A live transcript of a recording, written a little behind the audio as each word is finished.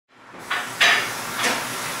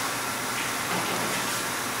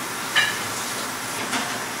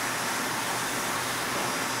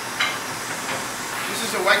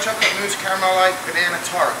a white chocolate mousse caramelized banana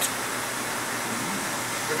tart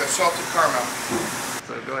with a salted caramel.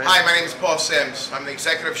 So go ahead. Hi, my name is Paul Syms. I'm the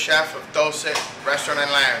executive chef of Dulcet Restaurant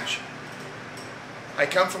and Lounge. I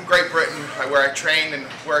come from Great Britain, where I trained and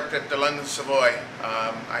worked at the London Savoy.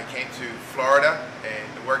 I came to Florida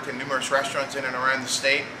and worked in numerous restaurants in and around the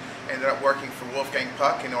state. Ended up working for Wolfgang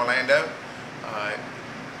Puck in Orlando.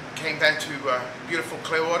 Came down to beautiful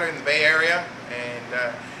Clearwater in the Bay Area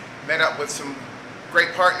and met up with some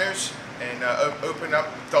great partners and opened up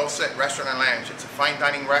Dulcet Restaurant and Lounge. It's a fine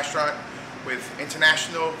dining restaurant with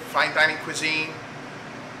international fine dining cuisine.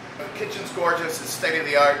 The kitchen's gorgeous, it's state of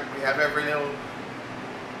the art. We have every little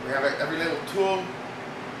tool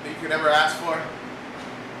that you could ever ask for.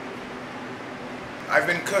 I've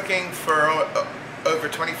been cooking for over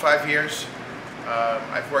 25 years.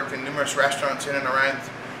 I've worked in numerous restaurants in and around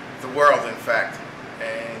the world, in fact,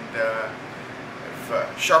 and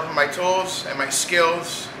I've sharpened my tools and my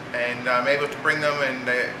skills, and I'm able to bring them and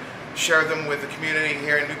share them with the community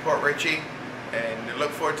here in Newport Richey, and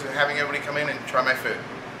look forward to having everybody come in and try my food.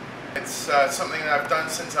 It's something that I've done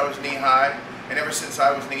since I was knee-high, and ever since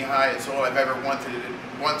I was knee-high, it's all I've ever wanted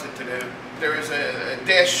to do. There is a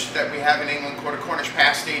dish that we have in England called a Cornish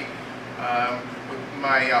pasty.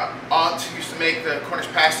 My aunt used to make the Cornish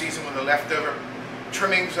pasties, and with the leftover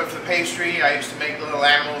trimmings of the pastry, I used to make little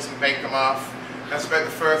animals and bake them off. That's about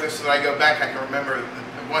the furthest that I go back I can remember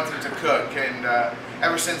wanting to cook, and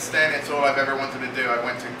ever since then it's all I've ever wanted to do. I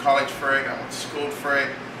went to college for it, I went to school for it.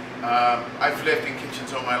 I've lived in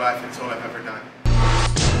kitchens all my life, it's all I've ever done.